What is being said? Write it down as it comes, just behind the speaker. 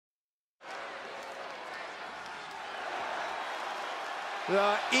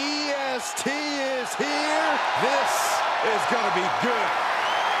The EST is here. This is going to be good.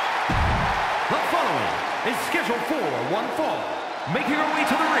 The following is scheduled for one fall. Making her way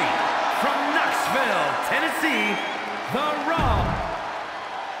to the ring from Knoxville, Tennessee, The Rock.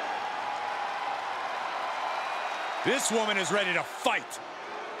 This woman is ready to fight.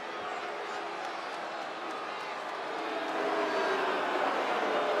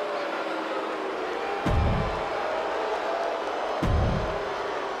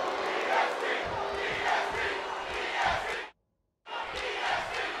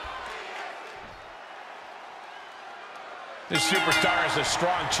 This superstar has a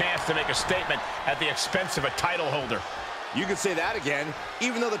strong chance to make a statement at the expense of a title holder. You can say that again.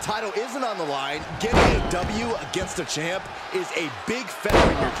 Even though the title isn't on the line, getting a W against a champ is a big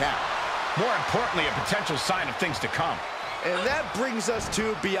feather in your cap. More importantly, a potential sign of things to come. And that brings us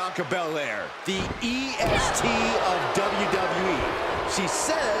to Bianca Belair, the EST of WWE. She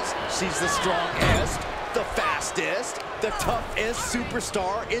says she's the strongest, the fastest, the toughest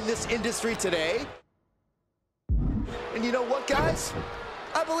superstar in this industry today. And you know what, guys?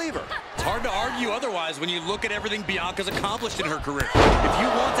 I believe her. It's hard to argue otherwise when you look at everything Bianca's accomplished in her career. If you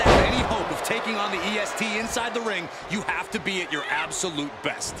want to have any hope of taking on the EST inside the ring, you have to be at your absolute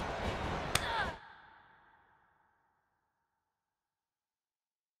best.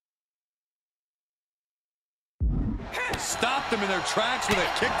 Stopped them in their tracks with a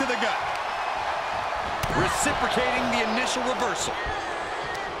kick to the gut. Reciprocating the initial reversal.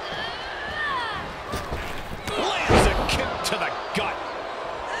 Lands a kick to the gut.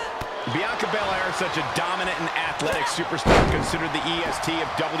 Bianca Belair is such a dominant and athletic superstar, considered the EST of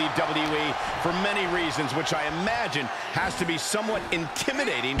WWE for many reasons, which I imagine has to be somewhat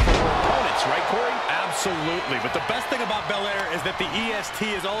intimidating for her opponents, right, Corey? Absolutely, but the best thing about Belair is that the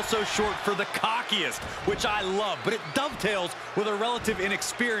EST is also short for the cockiest, which I love, but it dovetails with her relative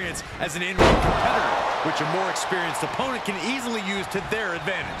inexperience as an in-ring competitor, which a more experienced opponent can easily use to their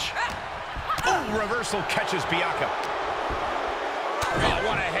advantage. Oh, reversal catches Bianca. Oh,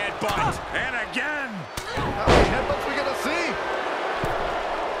 what a headbutt. And again. How many headbutts we gonna see?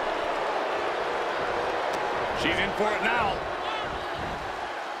 She's in for it now.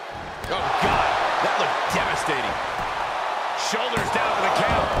 Oh, God. That looked devastating. Shoulders down for the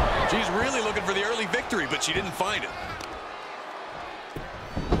count. She's really looking for the early victory, but she didn't find it.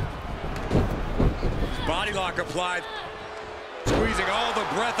 Body lock applied. Squeezing all the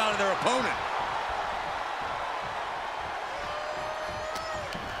breath out of their opponent.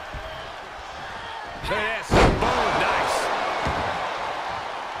 Yes. Boom. Nice.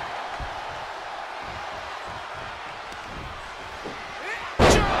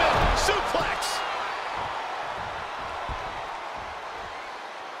 German suplex.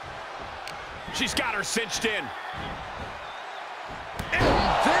 She's got her cinched in. And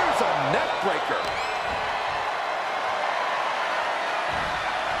there's a neck breaker.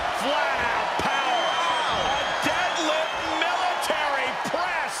 Flat out power. A deadlift military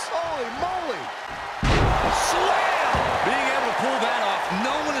press. Holy moly. Slam! Being able to pull that off,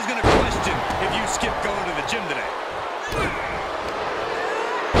 no one is going to question if you skip going to the gym today.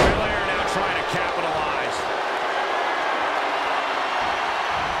 Belair now trying to capitalize.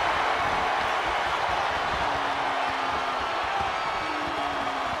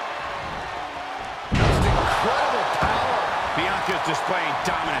 Just incredible power. Bianca's displaying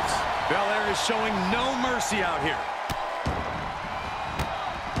dominance. Belair is showing no mercy out here.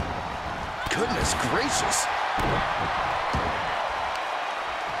 Goodness gracious.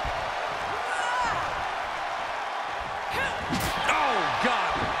 Oh,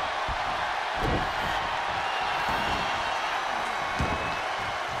 God.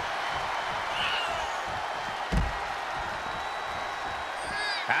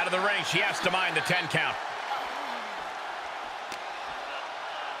 Out of the ring, she has to mind the 10 count.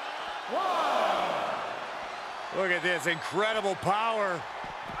 Look at this incredible power.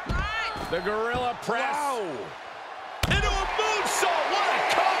 The gorilla press. Wow. Into a moonsault. What a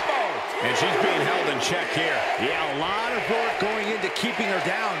combo. And she's being held in check here. Yeah, a lot of work going into keeping her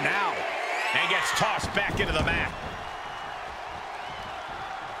down now. And gets tossed back into the mat.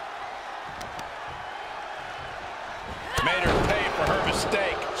 Made her pay for her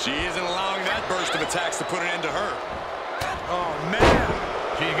mistake. She isn't allowing that burst of attacks to put an end to her. Oh, man.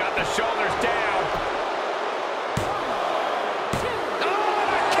 She got the shoulders down. Oh,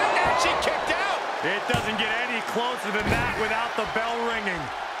 a kick out. She kicked out. It doesn't get any closer than that without the bell ringing.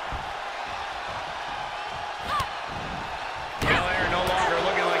 Belair no longer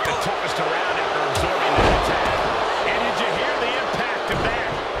looking like the toughest around after absorbing that attack. And did you hear the impact of that?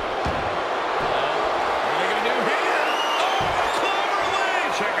 What are they going to do here? Oh, the clover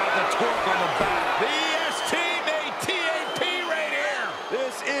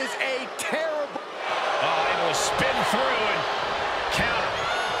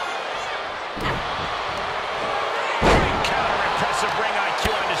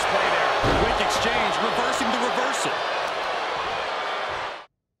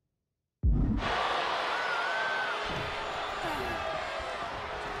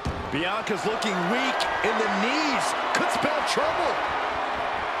Bianca's looking weak in the knees. Could spell trouble.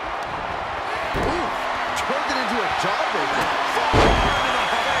 Ooh, turned it into a jawbreaker. Forearm in the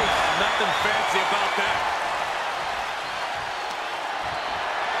face. Nothing fancy about that.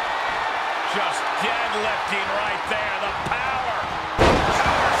 Just deadlifting right there. The power.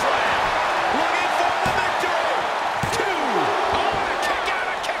 Power slam. Looking for the victory. 2. Oh, a kick out,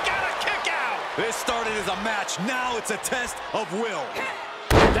 a kick out, a kick out. This started as a match. Now it's a test of will.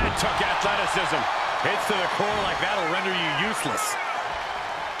 That took athleticism. Hits to the core like that'll render you useless.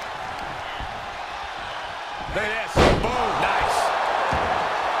 Look at this. Boom. Nice.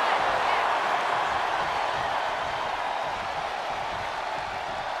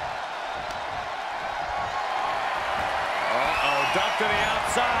 Uh-oh, duck to the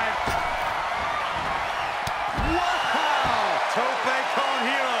outside. Wow! Tope con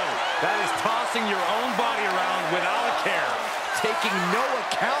hero. That is tossing your own body around without a care. Taking no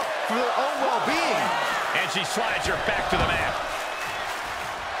account for their own well-being. And she slides her back to the mat.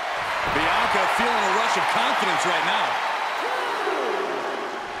 Bianca feeling a rush of confidence right now.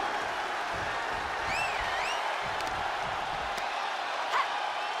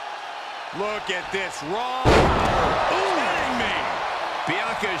 Look at this raw power. Kidding me.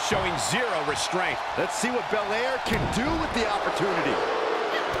 Bianca is showing zero restraint. Let's see what Belair can do with the opportunity.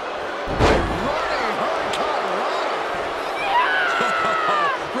 Running hurricanrana.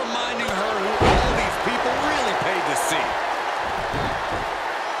 Reminding her who all these people really paid to see.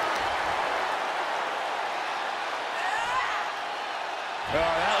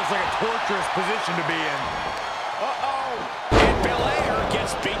 That was like a torturous position to be in. Uh-oh. And Belair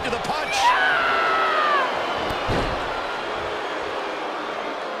gets beat to the punch.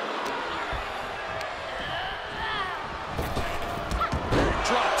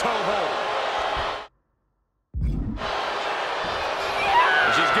 Drop toe hold.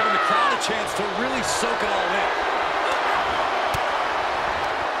 She's giving the crowd a chance to really soak it all in.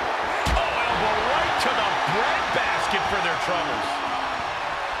 Oh, elbow right to the breadbasket for their troubles.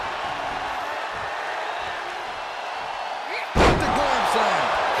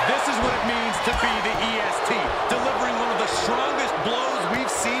 This is what it means to be the EST, delivering one of the strongest blows we've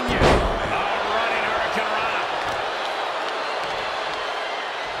seen yet. Running hurricanrana.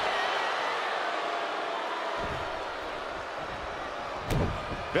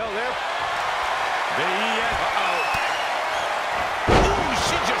 Belair. The EST. Ooh,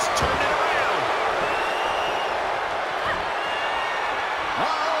 she just turned it around.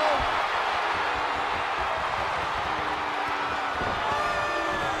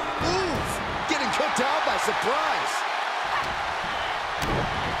 Down by surprise.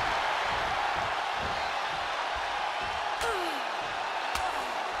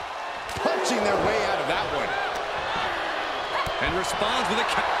 Punching their way out of that one. And responds with a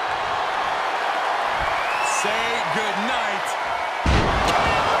say goodnight.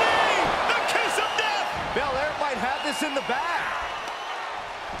 The kiss of death. Belair might have this in the bag.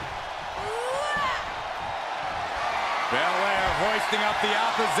 Belair hoisting up the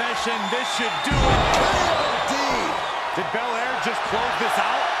opposition. This should do it. KOD. Did Belair just close this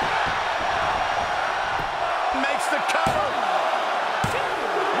out? Makes the cover.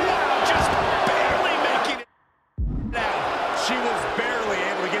 Wow, just barely making it out. She was barely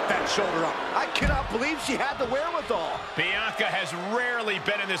able to get that shoulder up. I cannot believe she had the wherewithal. Bianca has rarely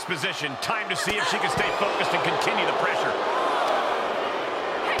been in this position. Time to see if she can stay focused and continue the pressure.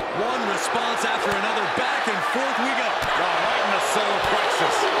 One response after another. Back and forth we go. Right in the solar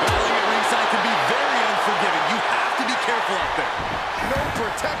plexus. Battling at ringside can be very unforgiving. You have to be careful out there. No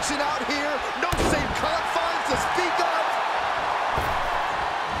protection out here. No safe confines to speak of.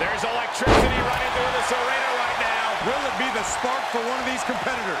 There's electricity running through this arena right now. Will it be the spark for one of these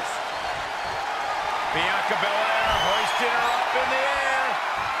competitors? Bianca Belair hoisting her up in the air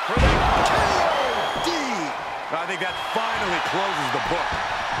for the KOD. I think that finally closes the book.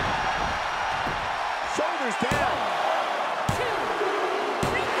 Shoulders down. 2,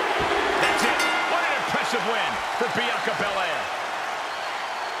 3. That's it. What an impressive win for Bianca Belair.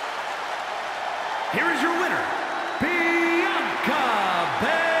 Here is your winner, Bianca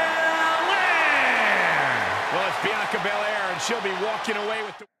Belair. Well, it's Bianca Belair, and she'll be walking away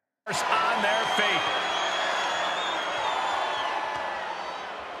with the winners on their feet.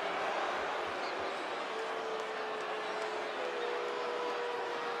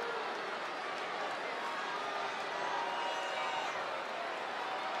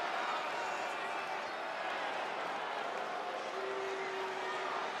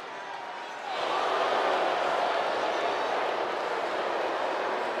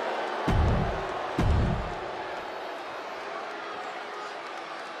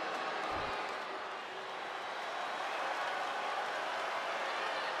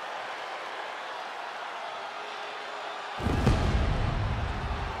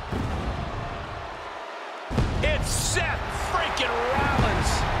 freaking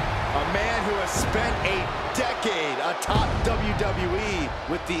Rollins. A man who has spent a decade atop WWE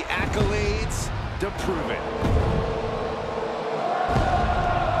with the accolades to prove it.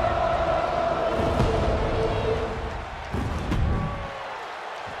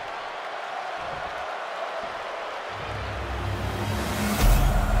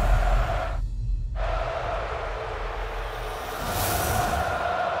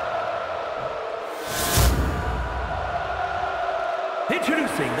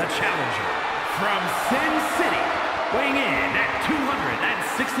 Introducing the challenger from Sin City, weighing in at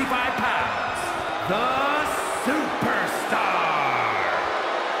 265 pounds, the Superstar.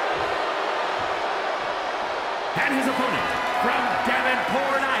 And his opponent from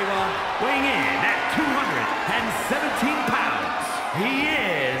Davenport, Iowa, weighing in at 217 pounds, he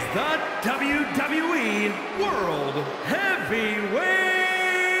is the WWE World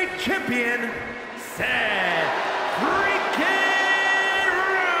Heavyweight Champion, Seth freaking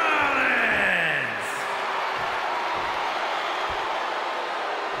Rollins.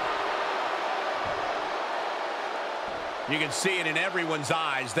 You can see it in everyone's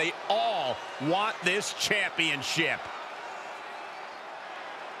eyes. They all want this championship.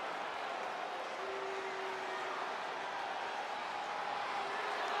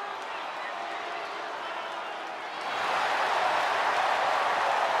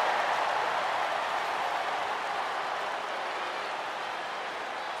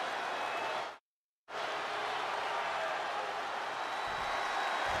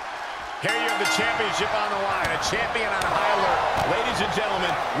 Here you have the championship on the line, a champion on high alert. Ladies and gentlemen,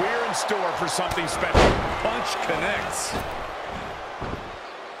 we're in store for something special. Punch connects.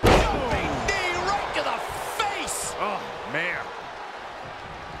 Jumping knee right to the face. Oh, man.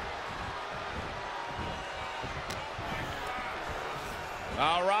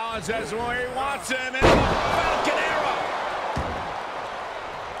 Rollins has where he wants him, and the Falcon Arrow.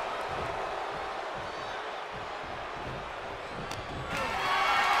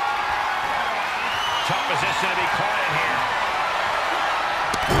 Tough position to be caught in here.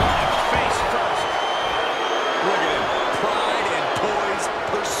 Face first. Look at him. Pride and poise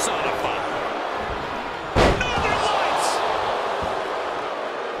personified. Northern Lights.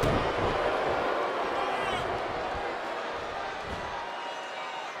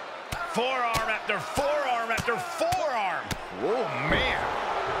 Forearm after forearm after forearm. Oh, man.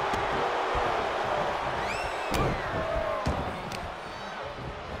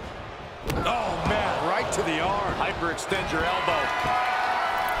 Oh, man, right to the arm. Hyperextend your elbow.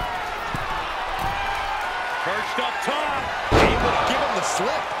 Perched up top. Able to give him the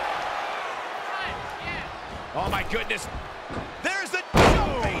slip. Oh, my goodness. There's the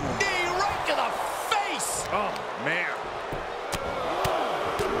jumping knee right to the face. Oh, man.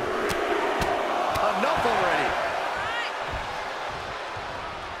 Enough already.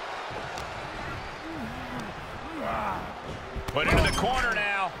 Put into the corner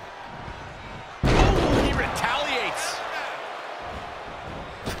now. Oh, he retaliates.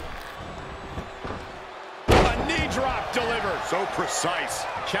 A knee drop delivered. So precise.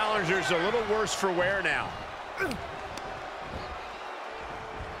 Challenger's a little worse for wear now.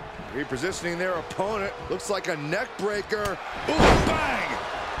 Repositioning their opponent. Looks like a neck breaker. Ooh, bang!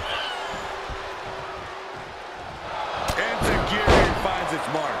 Enzuigiri finds its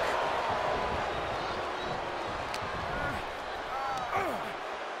mark.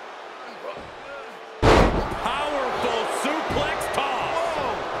 Powerful suplex toss.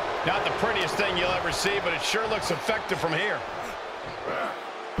 Whoa. Not the prettiest thing you'll ever see, but it sure looks effective from here.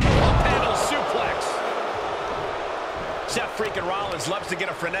 Up-handle suplex. Seth freaking Rollins loves to get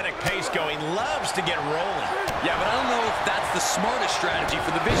a frenetic pace going, loves to get rolling. Yeah, but I don't know if that's the smartest strategy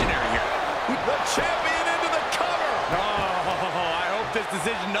for the visionary here. The champion into the cover. Oh, I hope this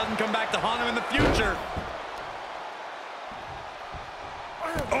decision doesn't come back to haunt him in the future.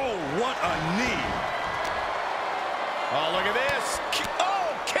 Oh, what a knee. Oh, look at this.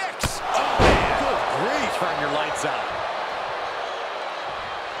 Oh, kicks. Oh, man. Good grief. Turn your lights out.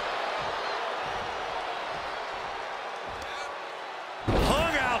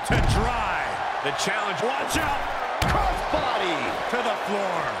 Hung out to dry. The challenge. Watch out. Crossbody To the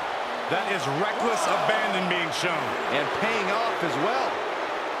floor. That is reckless abandon being shown. and paying off as well.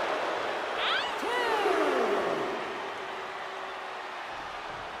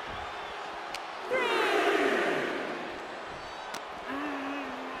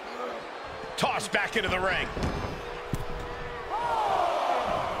 Tossed back into the ring.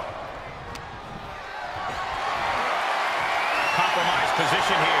 Compromised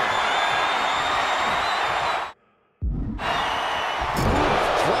position here.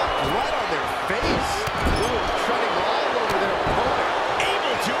 Dropped right on their face. Ooh, treading all over their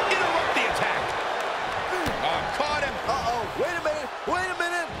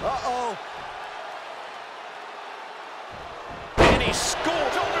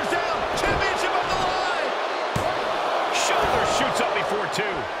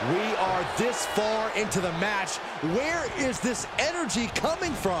We are this far into the match. Where is this energy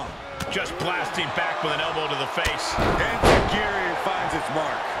coming from? Just blasting back with an elbow to the face. And Gary finds its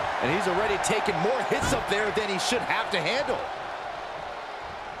mark. And he's already taken more hits up there than he should have to handle.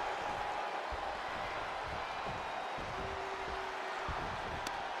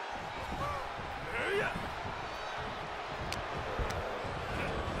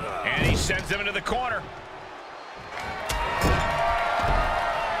 And he sends him into the corner.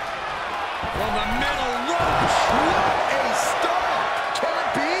 From the middle rope. What a start! Can it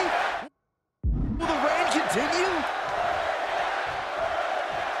be? Will the reign continue?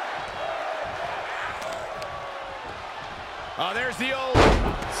 Oh, there's the old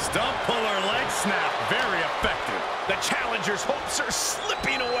Stump puller leg snap. Very effective. The challenger's hopes are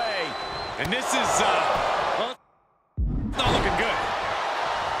slipping away. And this is, well, not looking good.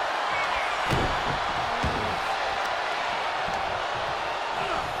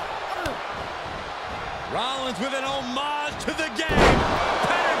 Rollins with an homage to the game.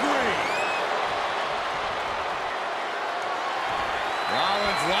 Pedigree.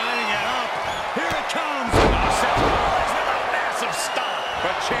 Rollins lining it up. Here it comes. Oh, Seth Rollins with a massive stop.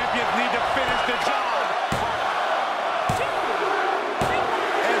 But champions need to finish the job.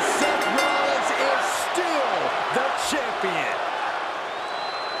 And Seth Rollins is still the champion.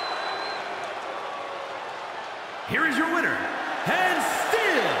 Here is your winner, and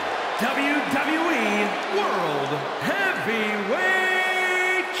still WWE World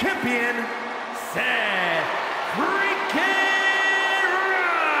Heavyweight Champion, Seth freaking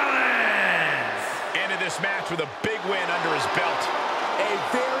Rollins. Ended this match with a big win under his belt. A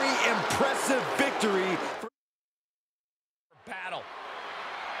very impressive victory for Battle.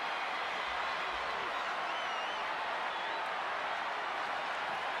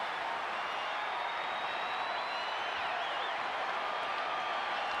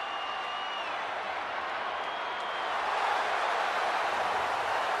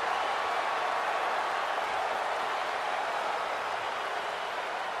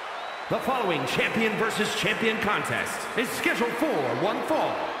 The following champion versus champion contest is scheduled for one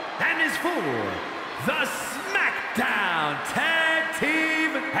fall and is for the SmackDown Tag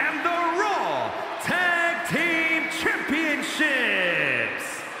Team and the Raw Tag Team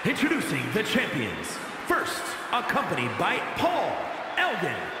Championships. Introducing the champions. First, accompanied by Paul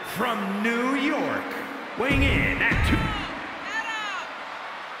Elgin from New York, weighing in at 2.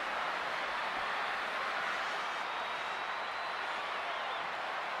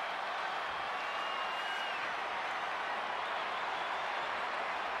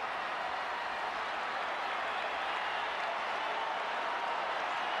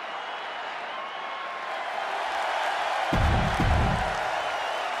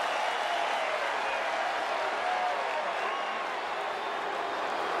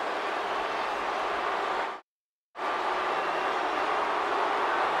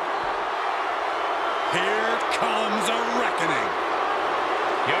 Here comes a reckoning.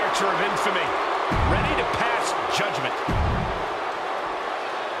 The Archer of Infamy, ready to pass judgment.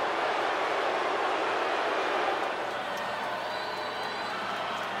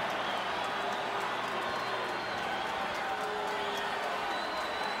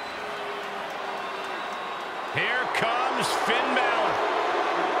 Here comes Finn Balor.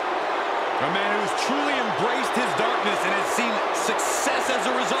 A man who's truly embraced his darkness and has seen success as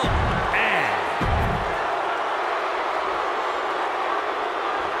a result.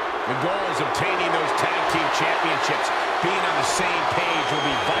 The goal is obtaining those tag team championships. Being on the same page will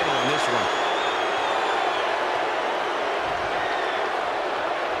be vital in this one.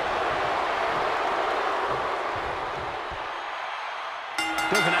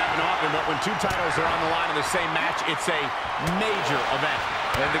 Doesn't happen often, but when two titles are on the line in the same match, it's a major event.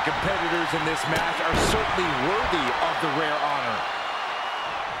 And the competitors in this match are certainly worthy of the rare honor.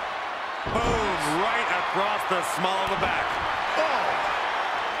 Boom, right across the small of the back. Oh!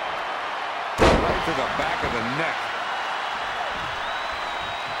 Right to the back of the neck.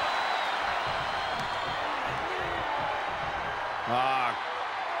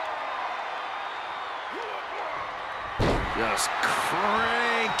 Just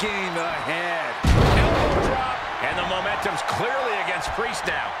cranking the head. Elbow drop, and the momentum's clearly against Priest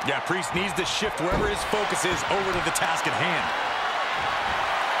now. Yeah, Priest needs to shift wherever his focus is over to the task at hand.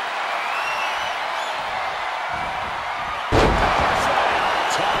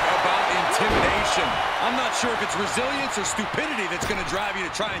 Talk about intimidation. I'm not sure if it's resilience or stupidity that's going to drive you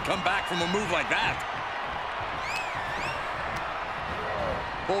to try and come back from a move like that.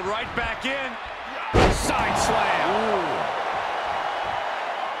 Pulled right back in. Side slam. Ooh.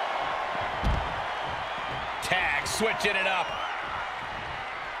 Tag, switching it up.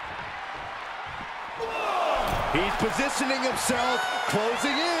 He's positioning himself,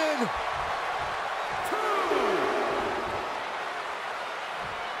 closing in.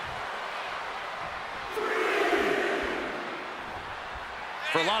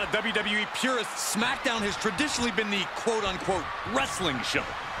 For a lot of WWE purists, SmackDown has traditionally been the quote-unquote wrestling show.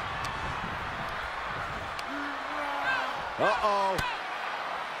 Uh-oh.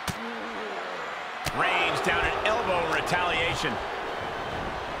 Reigns down an elbow in retaliation.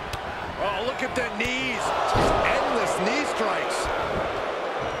 Oh, look at the knees. Just endless knee strikes.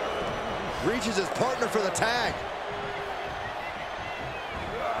 Reaches his partner for the tag.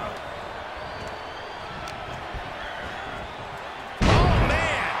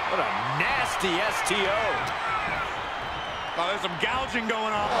 What a nasty STO. Oh, there's some gouging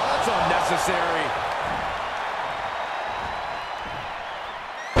going on. Oh, that's unnecessary.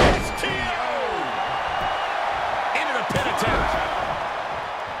 STO! Into the pin attempt.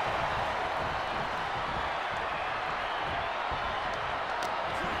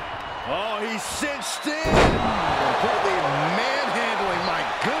 Oh, he's cinched in. Completely manhandling, my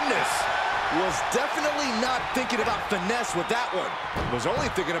goodness. Was definitely not thinking about finesse with that one. Was only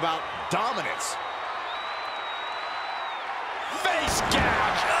thinking about dominance. Face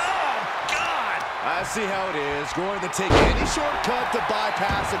gouge. Oh, God. I see how it is. Going to take any shortcut to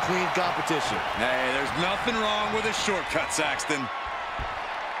bypass a clean competition. Hey, there's nothing wrong with a shortcut, Saxton.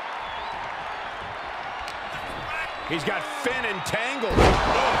 He's got Finn entangled.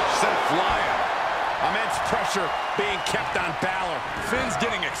 Oh, sent flying. Immense pressure being kept on Balor. Finn's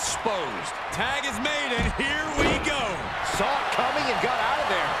getting exposed. Tag is made, and here we go. Saw it coming and got out of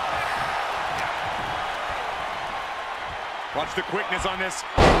there. Watch the quickness on this.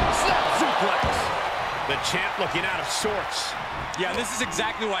 Snap suplex. The champ looking out of sorts. Yeah, this is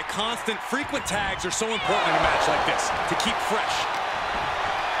exactly why constant, frequent tags are so important in a match like this, to keep fresh.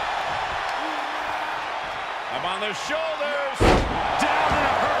 Up on the shoulders. Down in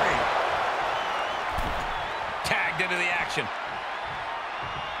a hurry. Tagged into the action.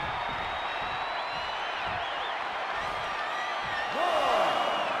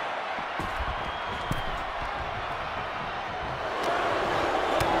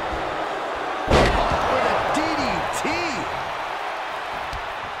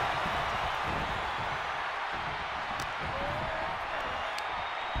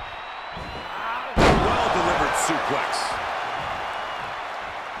 Suplex.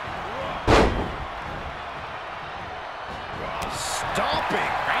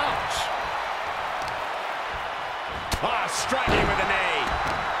 Stomping. Ouch. Ah, striking with a knee.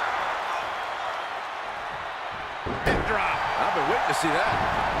 Hip drop. I've been waiting to see that.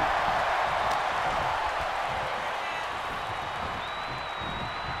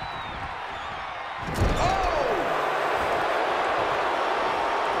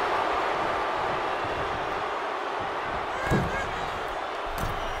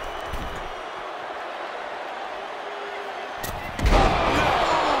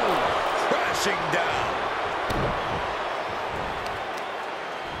 Down.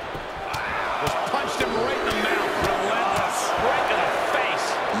 Just punched him right in the mouth. Relentless. Right to the face.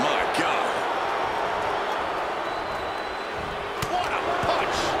 My God. What a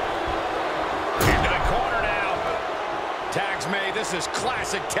punch. Into the corner now. Tags made. This is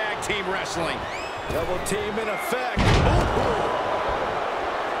classic tag team wrestling. Double team in effect. Ooh.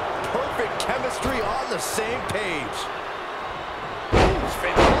 Perfect chemistry on the same page.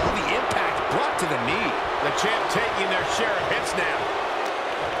 All the impact brought to the knee. The champ taking their share of hits now.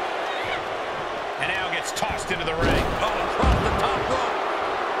 And now gets tossed into the ring. Oh, across the top rope.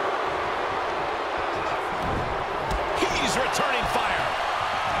 He's returning fire.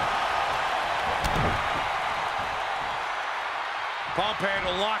 Pump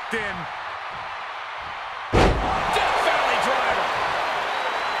handle locked in. Death Valley driver.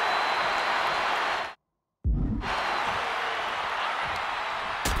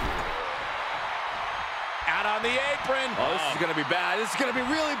 Out on the apron. Oh, this is going to be bad. This is going to be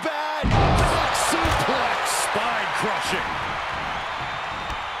really bad. Suplex. Spine crushing.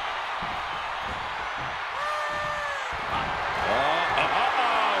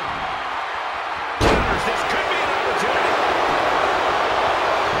 Counters. This could be an opportunity.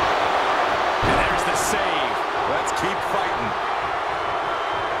 And there's the save. Let's keep fighting.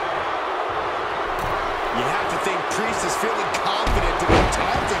 You have to think Priest is feeling confident to be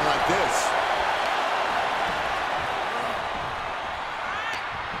taunting like this.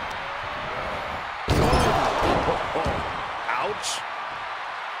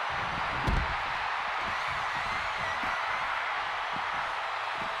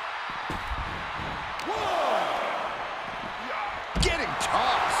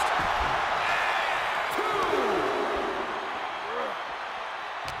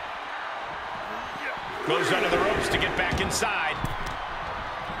 Goes under the ropes to get back inside.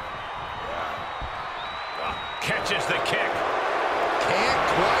 Catches the kick. Can't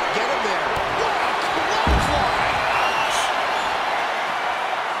quite get him there. What a clothesline! Ouch!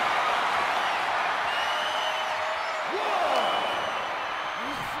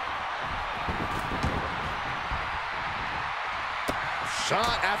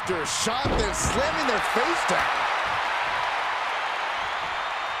 Shot after shot, then slamming their face down.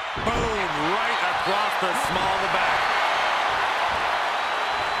 Boom, right across the small of the back.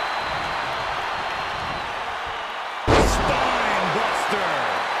 Spine buster.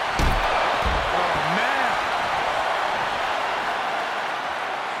 Oh, man.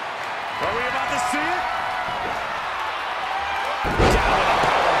 Are we about to see it? Down with a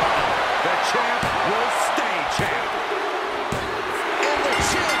powerbomb. The champ will stay champ. And the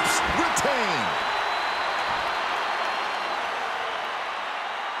champs retain.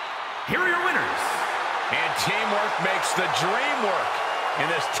 Here are your winners. And teamwork makes the dream work in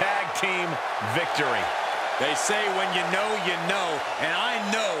this tag team victory. They say when you know, and I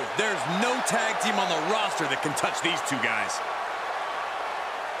know there's no tag team on the roster that can touch these two guys.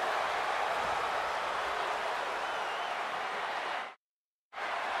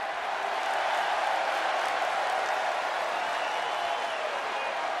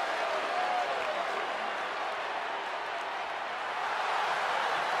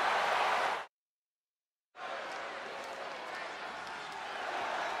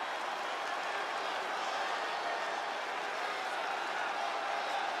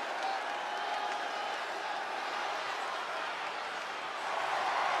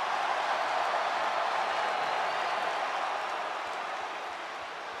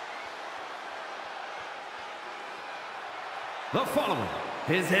 The following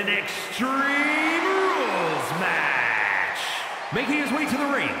is an Extreme Rules match. Making his way to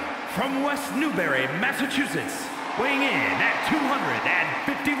the ring from West Newbury, Massachusetts, weighing in at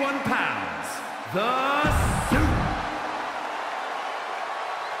 251 pounds, the Soup.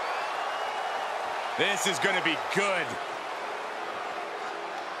 This is going to be good.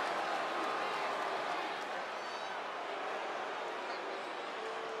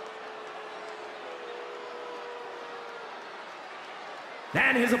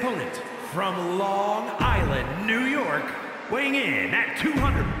 And his opponent from Long Island, New York, weighing in at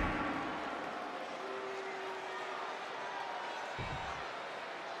 200.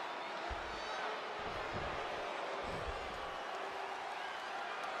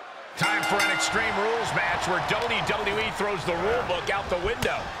 Time for an Extreme Rules match where WWE throws the rule book out the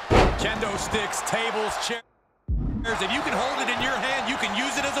window. Kendo sticks, tables, chairs. If you can hold it in your hand, you can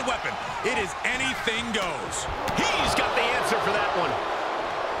use it as a weapon. It is anything goes. He's got the answer for that one.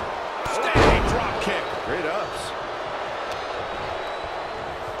 Standing drop kick. Great ups.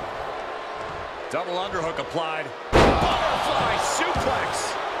 Double underhook applied. Butterfly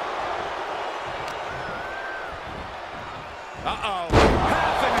suplex. Uh-oh.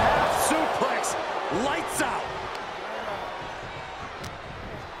 Half and half suplex. Lights out.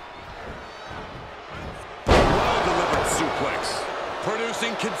 Well-delivered suplex.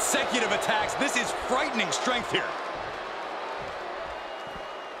 Producing consecutive attacks. This is frightening strength here.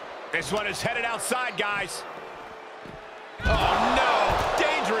 This one is headed outside, guys. Oh, no.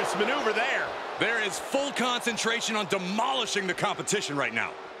 Dangerous maneuver there. There is full concentration on demolishing the competition right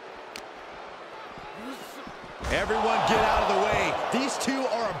now. Everyone get out of the way. These two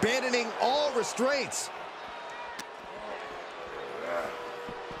are abandoning all restraints.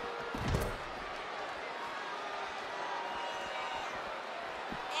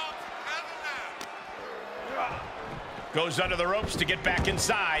 Goes under the ropes to get back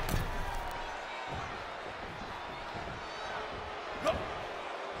inside.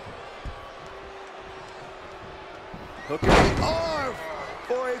 Hook in the arm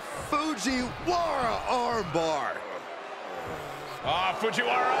for a Fujiwara armbar.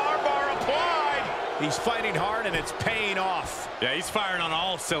 Fujiwara armbar applied. He's fighting hard and it's paying off. Yeah, he's firing on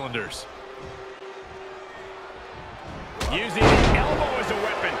all cylinders. Using the elbow as a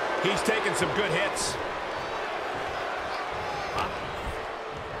weapon. He's taking some good hits.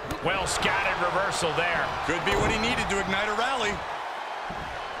 Well scattered reversal there. Could be what he needed to ignite a rally.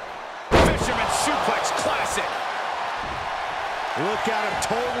 Fisherman suplex classic. Look at him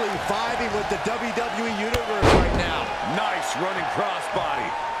totally vibing with the WWE Universe right now. Nice running crossbody.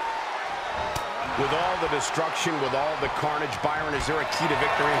 With all the destruction, with all the carnage, Byron, is there a key to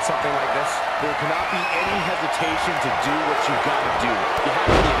victory in something like this? There cannot be any hesitation to do what you've got to do. You have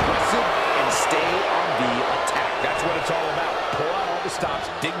to be aggressive and stay on the attack. That's what it's all about. Pull out all the stops,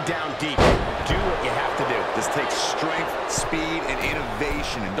 dig down deep, do what you have to do. This takes strength, speed, and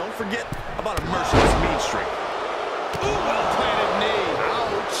innovation. And don't forget about a merciless mean streak. Ooh, well-planted knee.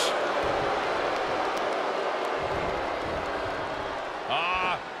 Ouch.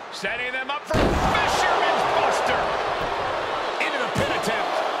 Setting them up for Fisherman's Buster. Into the pin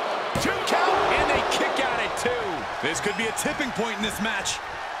attempt. 2 count, and they kick out at 2. This could be a tipping point in this match.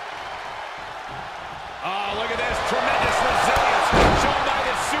 Oh, look at this. Tremendous resilience shown by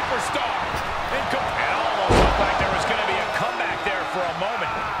this superstar. It almost looked like there was going to be a comeback there for a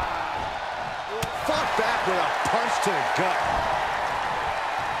moment. Fought back with a punch to the gut.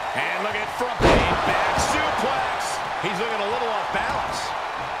 And look at front pain. Back suplex. He's looking a little off balance.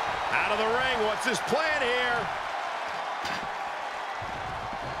 Out of the ring. What's his plan here?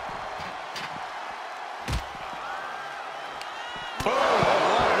 Boom.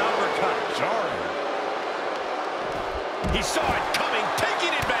 What an uppercut. Jarring. He saw it coming,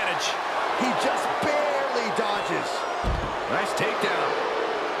 taking advantage. He just barely dodges. Nice takedown.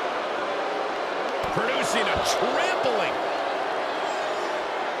 Producing a trampling.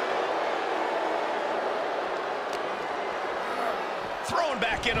 Thrown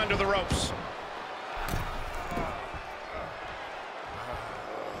back in under the ropes.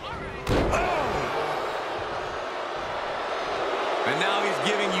 And now he's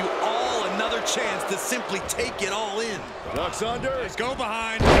giving you all another chance to simply take it all in. Ducks under. Let's go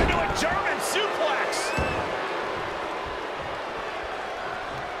behind. Into a German suplex.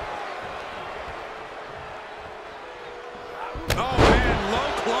 Oh, man,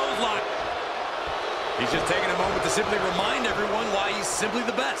 low clothesline. He's just taking a moment to simply remind everyone why he's simply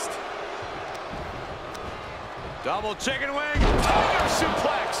the best. Double chicken wing. Tiger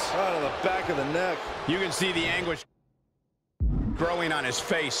suplex. Out of the back of the neck. You can see the anguish growing on his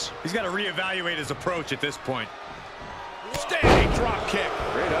face. He's got to reevaluate his approach at this point. Standing drop kick.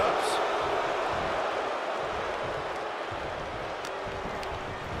 Great ups.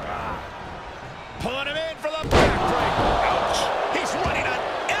 Pulling him in for the backbreaker. Ouch. He's running on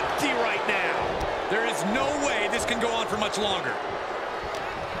empty right now. There is no way this can go on for much longer.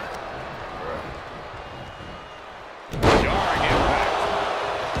 Jarring impact.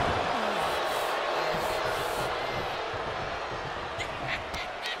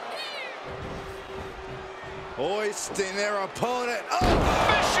 Hoisting their opponent. Oh!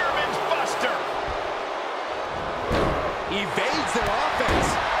 Fisherman's Buster. Evades their offense.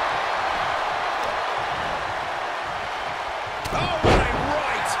 Oh, what a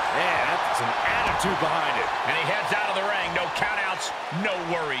right. Yeah, that's an attitude behind it. And he heads out of the ring. No countouts, no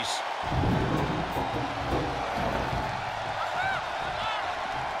worries.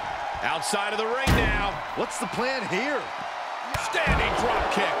 Outside of the ring now. What's the plan here? Standing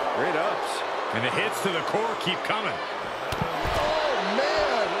drop kick. Great ups. And the hits to the core keep coming. Oh,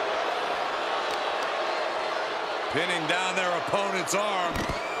 man. Pinning down their opponent's arm.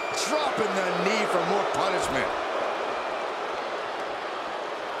 Dropping the knee for more punishment.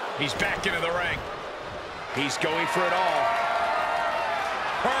 He's back into the ring. He's going for it all.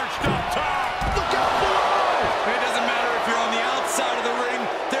 Perched up top. Look out below. It doesn't matter if you're on the outside of the ring.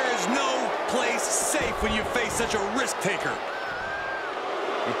 There is no place safe when you face such a risk taker.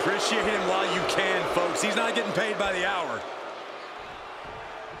 Appreciate him while you can, folks. He's not getting paid by the hour.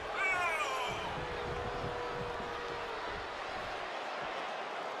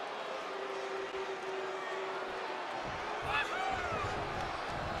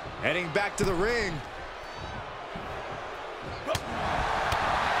 Heading back to the ring.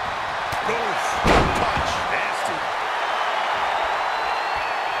 Punch. Nasty.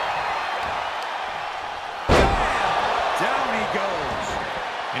 Down he goes.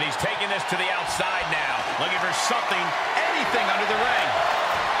 And he's taking this to the outside now. Looking for something, anything under the ring.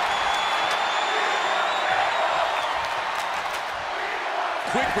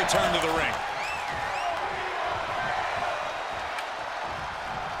 Quick return to the ring.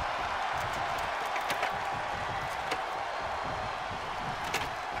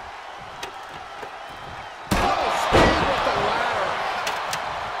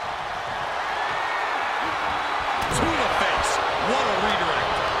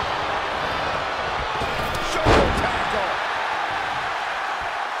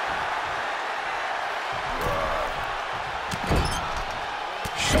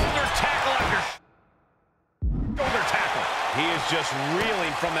 Just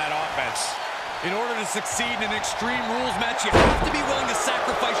reeling from that offense. In order to succeed in an Extreme Rules match, you have to be willing to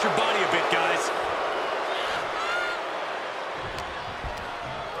sacrifice your body a bit, guys.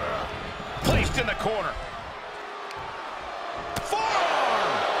 Placed in the corner.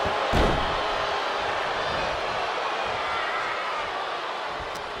 Forearm!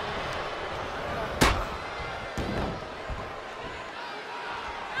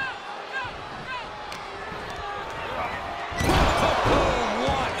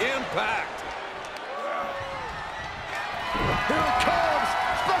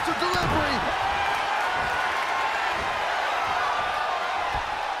 delivery.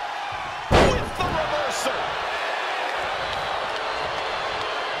 With the reversal.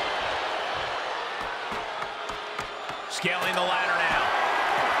 Scaling the ladder now.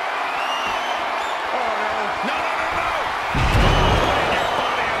 Oh, no. No, no, no, no. Putting your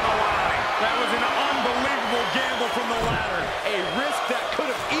body on the line. That was an unbelievable gamble from the ladder. A risk that could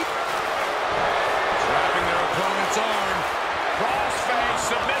have eaten. Trapping their opponent's arm. Crossface,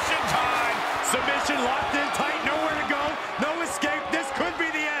 submission time. Submission locked in tight, nowhere to go, no escape. This could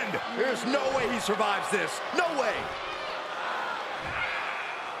be the end. There's no way he survives this. No way.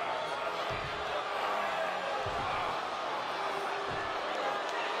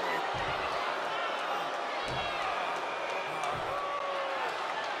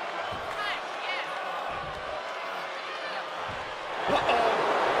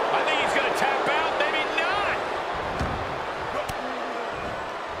 Uh-oh. I think he's going to tap out. Maybe not.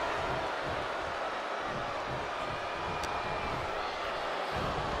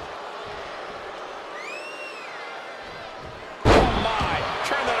 Oh, my.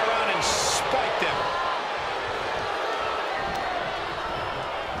 Turn that around and spiked him.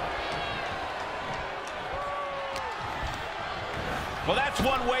 Well, that's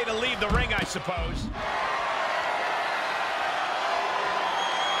one way to leave the ring, I suppose.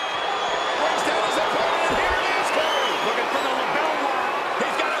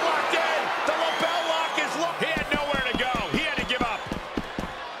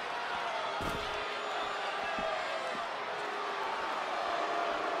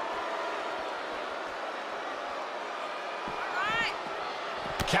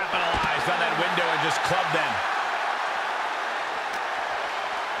 Capitalized on that window and just clubbed them.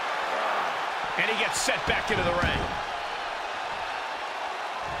 And he gets set back into the ring.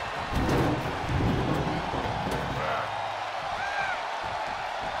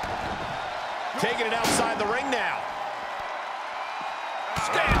 Taking it outside the ring now.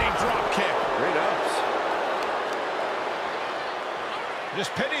 Standing drop kick. Great ups.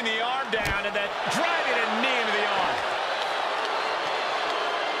 Just pinning the arm down and then driving a knee into the arm.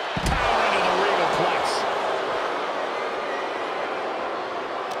 Power into the regal plex.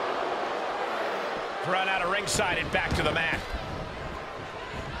 Run out of ringside and back to the mat.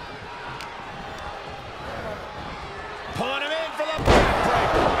 Pulling him in for the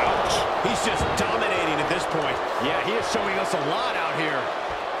backbreaker. Ouch. He's just dominating at this point. Yeah, he is showing us a lot out here.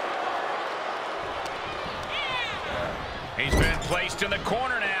 He's been placed in the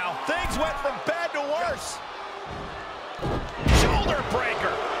corner now. Things went from bad to worse. Shoulder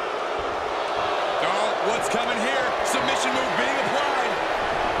breaker. Oh, what's coming here? Submission move being applied.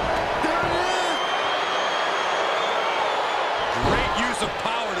 There it is. Great use of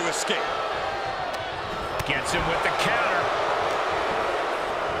power to escape. Gets him with the counter.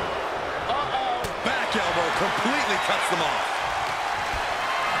 Uh-oh. Back elbow completely cuts them off.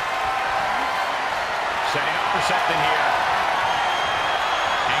 Setting up for something here.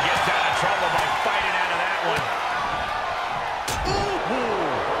 And gets out of trouble by fighting out of that one.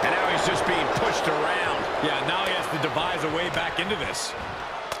 Ooh. And now he's just being pushed around. Yeah, now he has to devise a way back into this.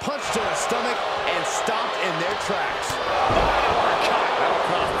 Punch to the stomach and stopped in their tracks. Uppercut. That'll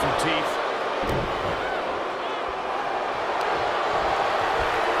cost some teeth.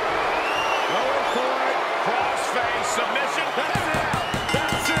 Going for it. Crossface submission. That's it.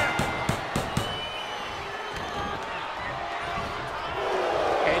 That's it.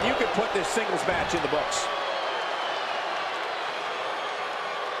 And you can put this singles match in the books.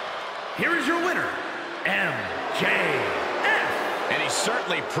 Here is your winner, MJF. And he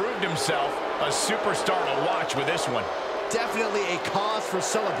certainly proved himself a superstar to watch with this one. Definitely a cause for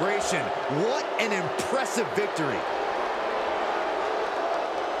celebration. What an impressive victory.